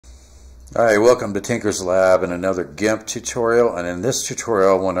Hi, welcome to TinkerzLab and another GIMP tutorial. And in this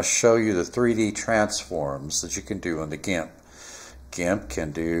tutorial, I want to show you the 3D transforms that you can do in the GIMP. GIMP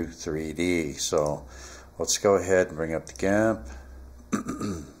can do 3D. So let's go ahead and bring up the GIMP.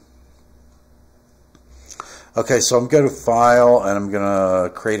 Okay, so I'm going to File and I'm going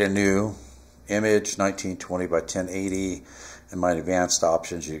to create a new image, 1920 by 1080. In my advanced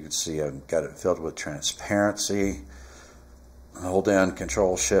options, you can see I've got it filled with transparency. Hold down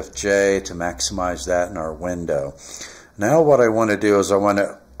Control-Shift-J to maximize that in our window. Now what I want to do is I want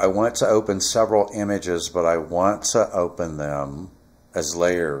to open several images, but I want to open them as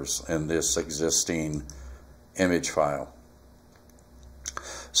layers in this existing image file.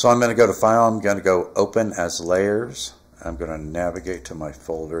 So I'm going to go to File, I'm going to go Open as Layers. I'm going to navigate to my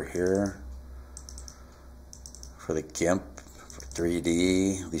folder here for the GIMP for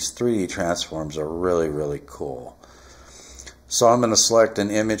 3D. These 3D transforms are really cool. So I'm going to select an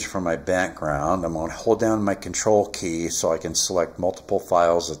image for my background. I'm going to hold down my Control key so I can select multiple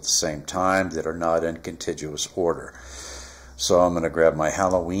files at the same time that are not in contiguous order. So I'm going to grab my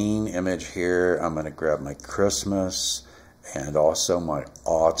Halloween image here. I'm going to grab my Christmas and also my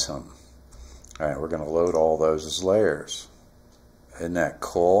autumn. Alright, we're going to load all those as layers. Isn't that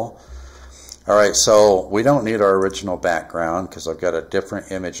cool? Alright, so we don't need our original background because I've got a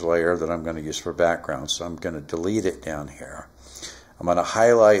different image layer that I'm going to use for background. So I'm going to delete it down here. I'm going to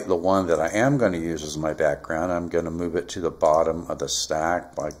highlight the one that I am going to use as my background. I'm going to move it to the bottom of the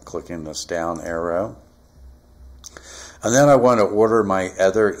stack by clicking this down arrow. And then I want to order my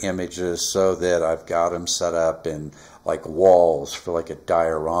other images so that I've got them set up in like walls for like a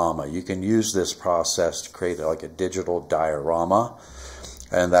diorama. You can use this process to create like a digital diorama.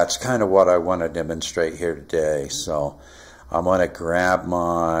 And that's kind of what I want to demonstrate here today. So I'm going to grab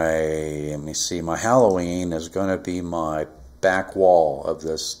my, let me see, my Halloween is going to be my back wall of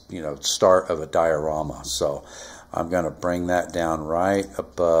this, start of a diorama. So I'm going to bring that down right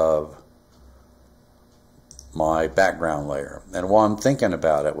above my background layer. And while I'm thinking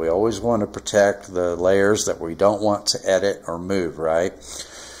about it, we always want to protect the layers that we don't want to edit or move, right?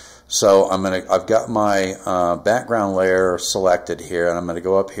 So I've got my background layer selected here, and I'm going to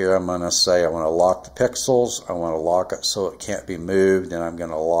go up here. I'm going to say I want to lock the pixels. I want to lock it so it can't be moved, and I'm going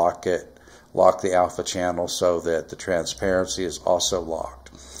to lock the alpha channel so that the transparency is also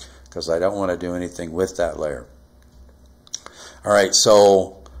locked, because I don't want to do anything with that layer. Alright,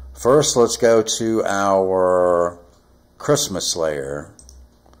 so first let's go to our Christmas layer,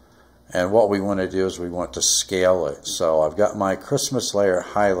 and what we want to do is we want to scale it. So I've got my Christmas layer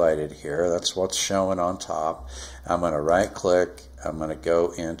highlighted here. That's what's showing on top. I'm going to right click, I'm going to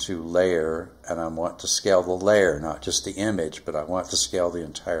go into layer, and I want to scale the layer, not just the image, but I want to scale the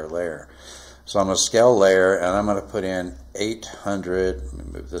entire layer. So I'm going to scale layer, and I'm going to put in 800, let me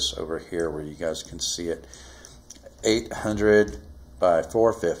move this over here where you guys can see it, 800 by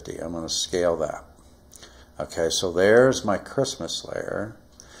 450. I'm going to scale that. Okay, so there's my Christmas layer.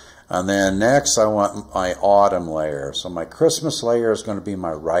 And then next I want my autumn layer. So my Christmas layer is going to be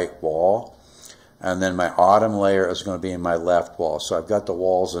my right wall, and then my autumn layer is going to be in my left wall. So I've got the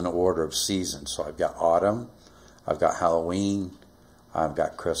walls in order of season. So I've got autumn, I've got Halloween, I've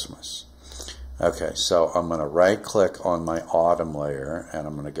got Christmas. Okay, so I'm going to right click on my autumn layer, and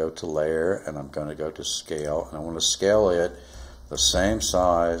I'm going to go to layer, and I'm going to go to scale, and I want to scale it the same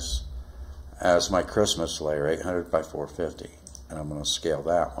size as my Christmas layer, 800 by 450, and I'm going to scale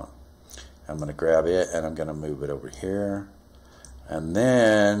that one. I'm going to grab it, and I'm going to move it over here, and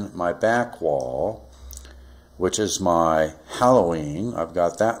then my back wall, which is my Halloween, I've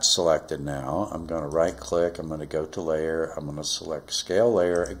got that selected now. I'm going to right click, I'm going to go to layer, I'm going to select scale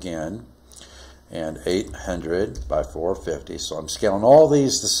layer again, and 800 by 450. So I'm scaling all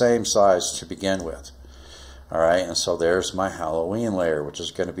these the same size to begin with. Alright, and so there's my Halloween layer, which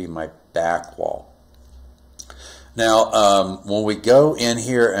is going to be my back wall. Now, when we go in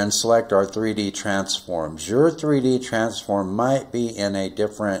here and select our 3D transforms, your 3D transform might be in a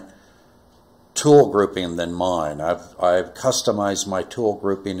different tool grouping than mine. I've customized my tool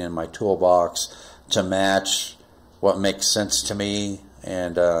grouping in my toolbox to match what makes sense to me,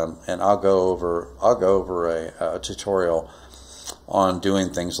 and I'll go over a tutorial on doing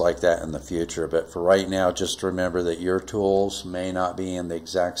things like that in the future. But for right now, just remember that your tools may not be in the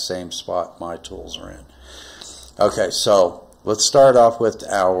exact same spot my tools are in. Okay, so let's start off with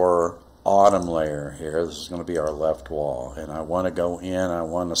our autumn layer here. This is going to be our left wall, and I want to go in, I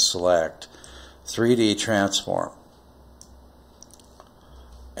want to select 3D transform,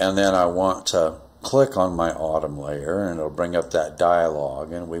 and then I want to click on my autumn layer, and it'll bring up that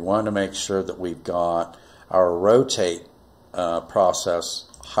dialog, and we want to make sure that we've got our rotate process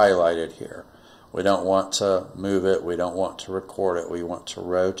highlighted here. We don't want to move it, we don't want to record it, we want to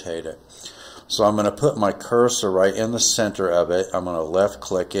rotate it. So I'm going to put my cursor right in the center of it. I'm going to left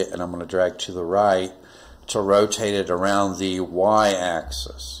click it and I'm going to drag to the right to rotate it around the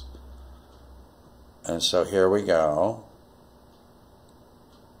y-axis. And so here we go.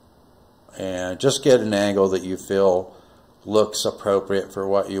 And just get an angle that you feel looks appropriate for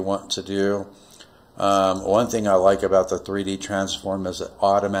what you want to do. One thing I like about the 3D transform is it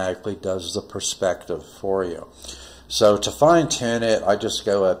automatically does the perspective for you. So to fine tune it, I just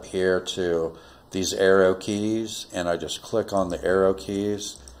go up here to these arrow keys and I just click on the arrow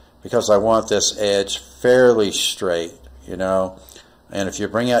keys because I want this edge fairly straight, you know. And if you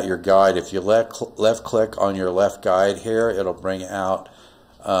bring out your guide, if you left click on your left guide here, it'll bring out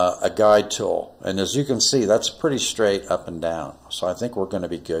a guide tool. And as you can see, that's pretty straight up and down. So I think we're going to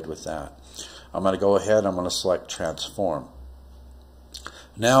be good with that. I'm going to go ahead, I'm going to select transform.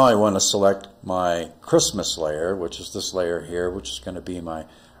 Now I want to select my Christmas layer, which is this layer here, which is going to be my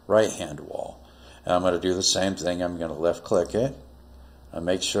right hand wall. And I'm going to do the same thing. I'm going to left click it and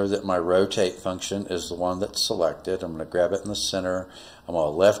make sure that my rotate function is the one that's selected. I'm going to grab it in the center. I'm going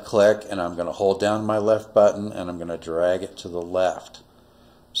to left click and I'm going to hold down my left button and I'm going to drag it to the left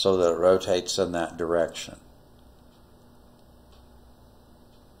so that it rotates in that direction.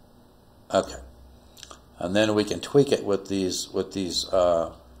 Okay. And then we can tweak it with these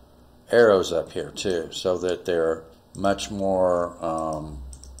arrows up here too, so that they're much more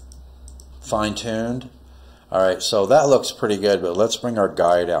fine-tuned. All right, so that looks pretty good, but let's bring our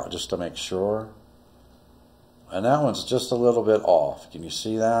guide out just to make sure. And that one's just a little bit off. Can you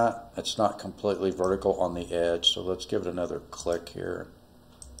see that? It's not completely vertical on the edge, so let's give it another click here,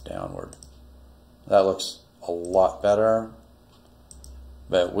 downward. That looks a lot better.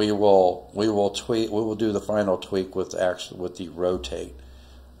 But we will do the final tweak with the rotate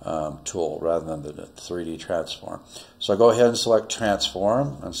tool rather than the 3D transform. So go ahead and select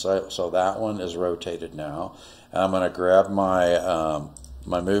transform, and so that one is rotated now. And I'm going to grab my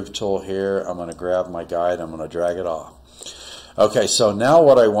my move tool here. I'm going to grab my guide. I'm going to drag it off. Okay, so now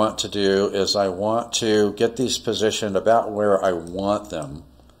what I want to do is I want to get these positioned about where I want them,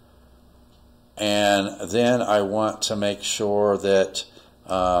 and then I want to make sure that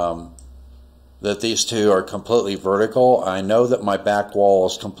that these two are completely vertical. I know that my back wall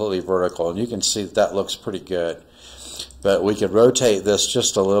is completely vertical, and you can see that that looks pretty good. But we could rotate this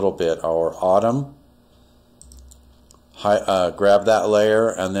just a little bit. Our autumn, grab that layer,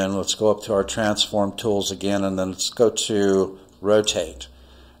 and then let's go up to our transform tools again, and then let's go to rotate.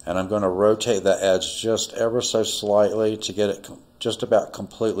 And I'm going to rotate that edge just ever so slightly to get it just about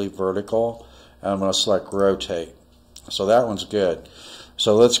completely vertical. And I'm going to select rotate. So that one's good.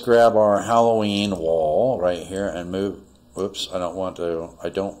 So let's grab our Halloween wall right here and move. Oops, I don't want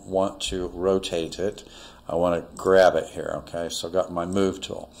to rotate it. I want to grab it here. Okay, so I got my move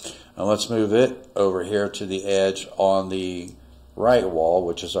tool. And let's move it over here to the edge on the right wall,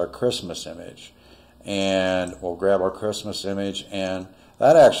 which is our Christmas image. And we'll grab our Christmas image, and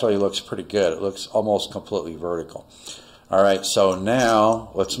that actually looks pretty good. It looks almost completely vertical. All right, so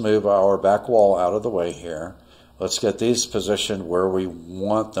now let's move our back wall out of the way here. Let's get these positioned where we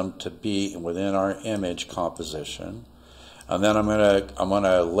want them to be within our image composition. And then I'm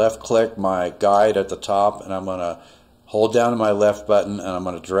gonna left click my guide at the top, and I'm gonna hold down my left button, and I'm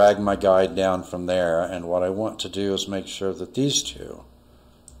gonna drag my guide down from there. And what I want to do is make sure that these two,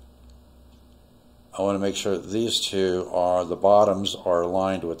 the bottoms are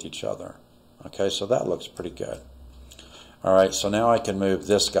aligned with each other. Okay, so that looks pretty good. All right, so now I can move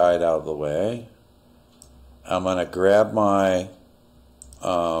this guide out of the way. I'm going to grab my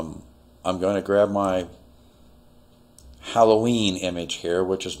Halloween image here,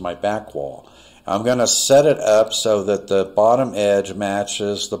 which is my back wall. I'm going to set it up so that the bottom edge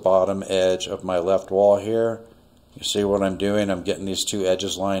matches the bottom edge of my left wall here. You see what I'm doing? I'm getting these two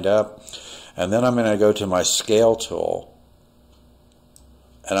edges lined up. And then I'm going to go to my scale tool.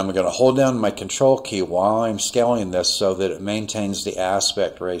 And I'm going to hold down my control key while I'm scaling this so that it maintains the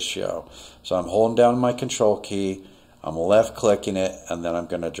aspect ratio. So I'm holding down my control key, I'm left clicking it, and then I'm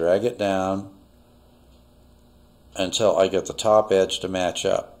going to drag it down until I get the top edge to match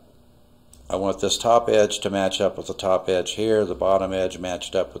up. I want this top edge to match up with the top edge here, the bottom edge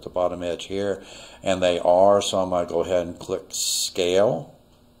matched up with the bottom edge here, and they are, so I'm going to go ahead and click scale.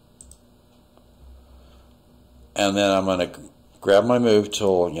 And then I'm going to grab my move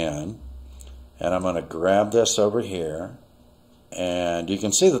tool again, and I'm going to grab this over here, and you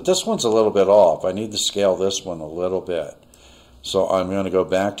can see that this one's a little bit off. I need to scale this one a little bit. So I'm going to go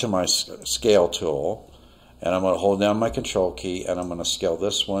back to my scale tool, and I'm going to hold down my control key, and I'm going to scale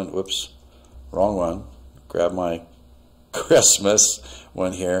this one. Whoops, wrong one. Grab my Christmas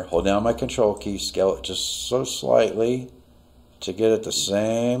one here, hold down my control key, scale it just so slightly to get it the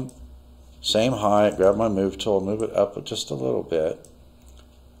same height. Grab my move tool, move it up just a little bit.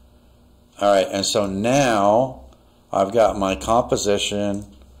 Alright, and so now I've got my composition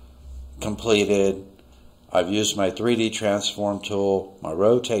completed. I've used my 3D transform tool, my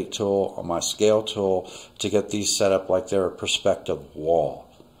rotate tool, or my scale tool to get these set up like they're a perspective wall.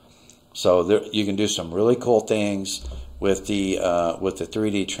 So there, you can do some really cool things with the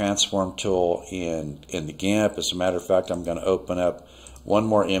 3D transform tool in the GIMP. As a matter of fact, I'm going to open up one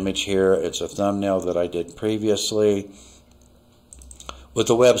more image here. It's a thumbnail that I did previously with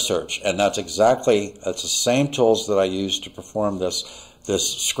the web search, and that's the same tools that I used to perform this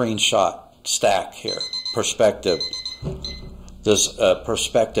screenshot stack here, perspective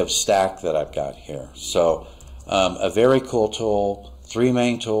stack that I've got here. So a very cool tool. 3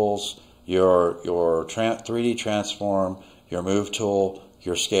 main tools: your 3D transform, your move tool,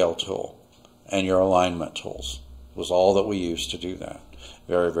 your scale tool, and your alignment tools. Was all that we used to do that.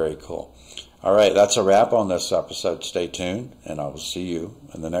 Very, very cool. All right, that's a wrap on this episode. Stay tuned, and I will see you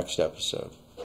in the next episode.